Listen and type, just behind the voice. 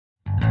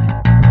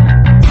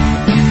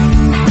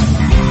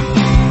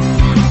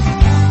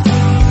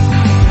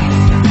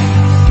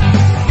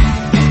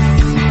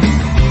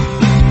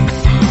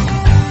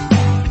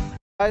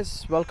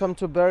Guys, welcome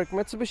to Berwick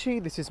Mitsubishi.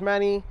 This is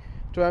Manny.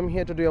 Today I'm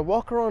here to do a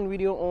walk around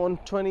video on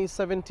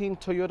 2017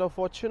 Toyota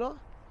Fortuner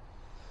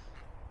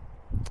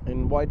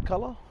in white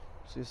color.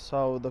 This is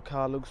how the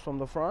car looks from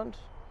the front.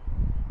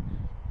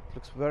 It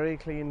looks very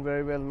clean,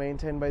 very well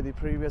maintained by the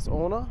previous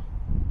owner.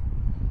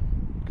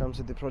 It comes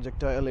with the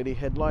projector LED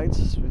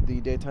headlights with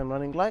the daytime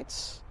running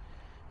lights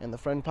and the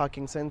front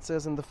parking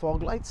sensors and the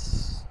fog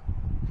lights.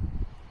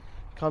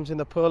 It comes in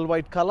the pearl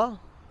white color.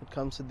 It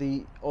comes with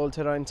the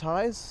all-terrain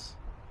tires.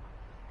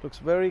 Looks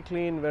very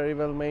clean, very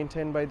well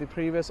maintained by the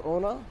previous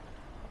owner.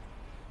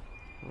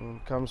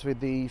 Comes with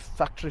the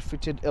factory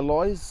fitted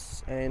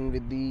alloys and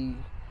with the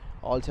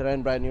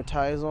all-terrain brand new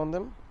tires on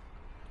them.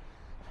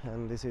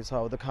 And this is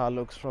how the car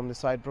looks from the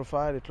side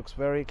profile. It looks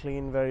very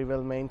clean, very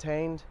well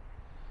maintained.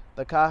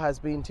 The car has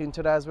been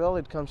tinted as well.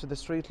 It comes with the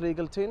street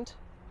legal tint.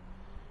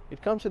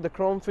 It comes with the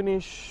chrome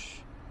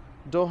finish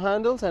door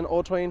handles and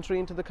auto entry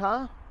into the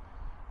car.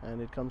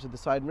 And it comes with the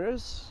side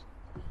mirrors.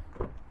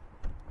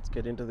 Let's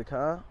get into the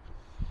car.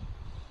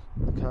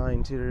 The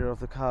interior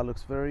of the car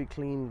looks very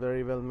clean,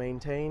 very well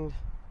maintained.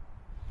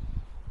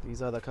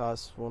 These other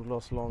cars won't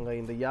last longer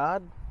in the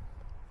yard.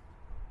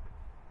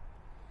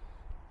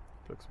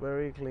 Looks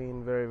very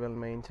clean, very well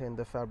maintained.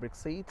 The fabric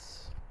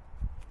seats.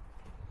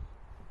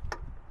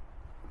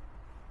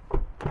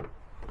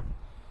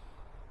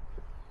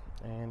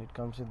 And it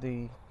comes with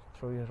the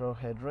 3-row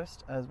headrest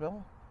as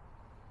well.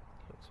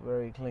 Looks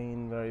very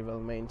clean, very well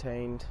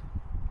maintained.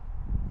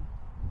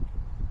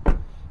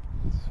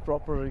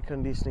 Proper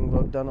reconditioning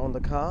work done on the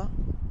car.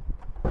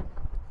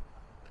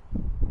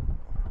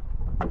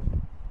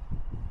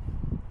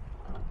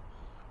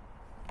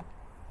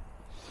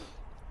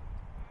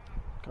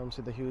 Comes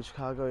with a huge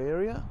cargo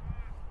area.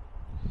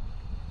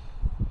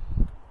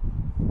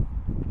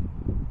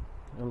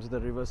 Comes with the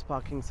reverse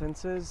parking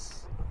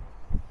sensors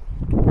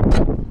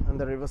and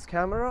the reverse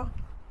camera.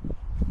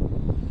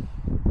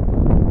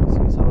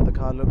 This is how the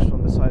car looks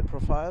from the side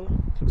profile.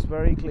 Looks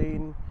very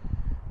clean.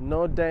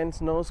 No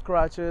dents, no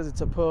scratches. It's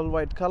a pearl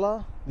white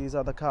color. These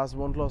other cars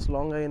won't last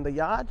longer in the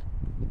yard.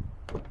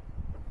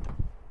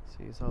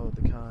 See how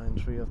the car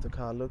entry of the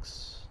car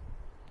looks.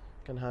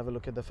 You can have a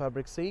look at the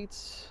fabric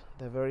seats.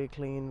 They're very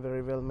clean,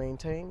 very well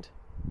maintained.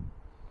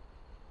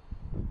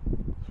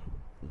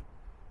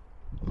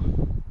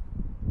 You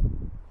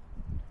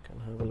can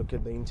have a look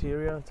at the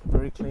interior. It's a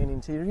very clean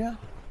interior.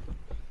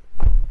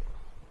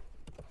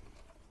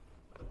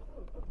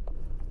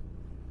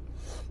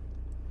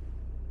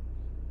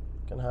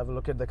 Can have a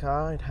look at the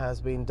car. It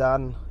has been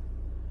done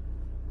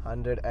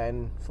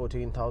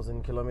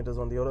 114,000 kilometers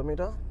on the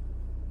odometer.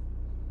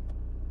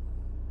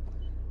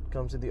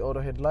 Comes with the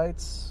auto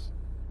headlights,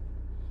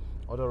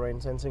 auto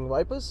rain sensing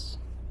wipers.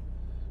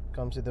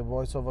 Comes with the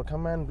voice over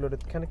command,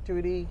 Bluetooth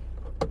connectivity.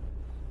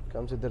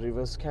 Comes with the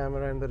reverse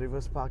camera and the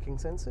reverse parking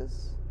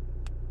sensors.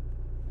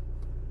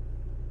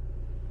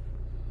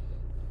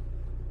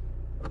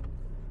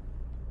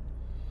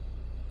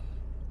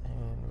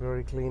 And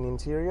very clean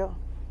interior.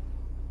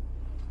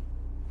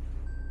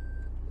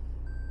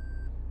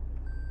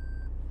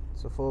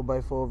 So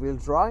 4x4 wheel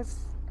drive.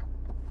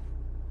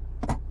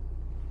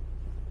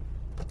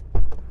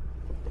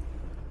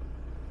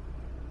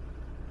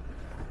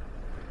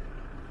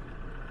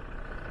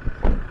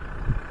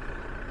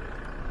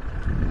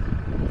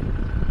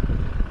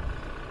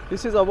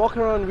 This is a walk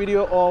around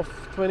video of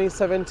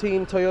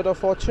 2017 Toyota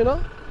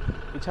Fortuner,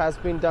 which has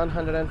been done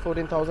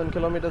 114,000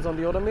 kilometers on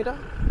the odometer.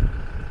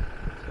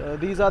 So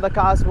these are the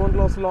cars won't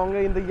last longer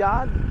in the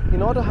yard.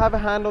 In order to have a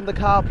hand on the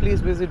car,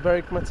 please visit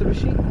Berwick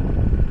Mitsubishi.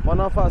 One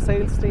of our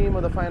sales team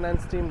or the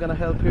finance team gonna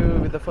help you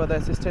with the further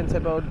assistance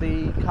about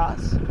the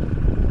cars.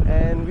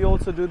 And we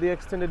also do the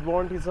extended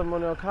warranties on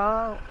your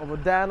car. Our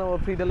Dan, our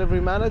pre-delivery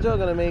manager,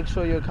 gonna make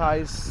sure your car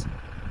is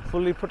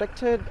fully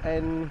protected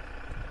and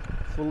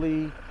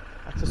fully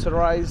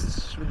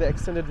accessorized with the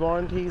extended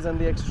warranties and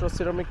the extra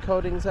ceramic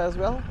coatings as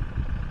well.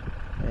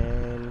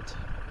 And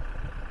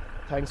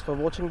thanks for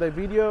watching the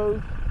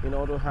video. In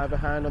order to have a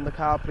hand on the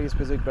car, please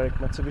visit Berwick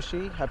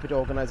Mitsubishi. Happy to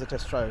organize a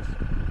test drive.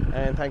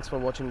 And thanks for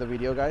watching the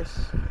video,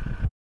 guys.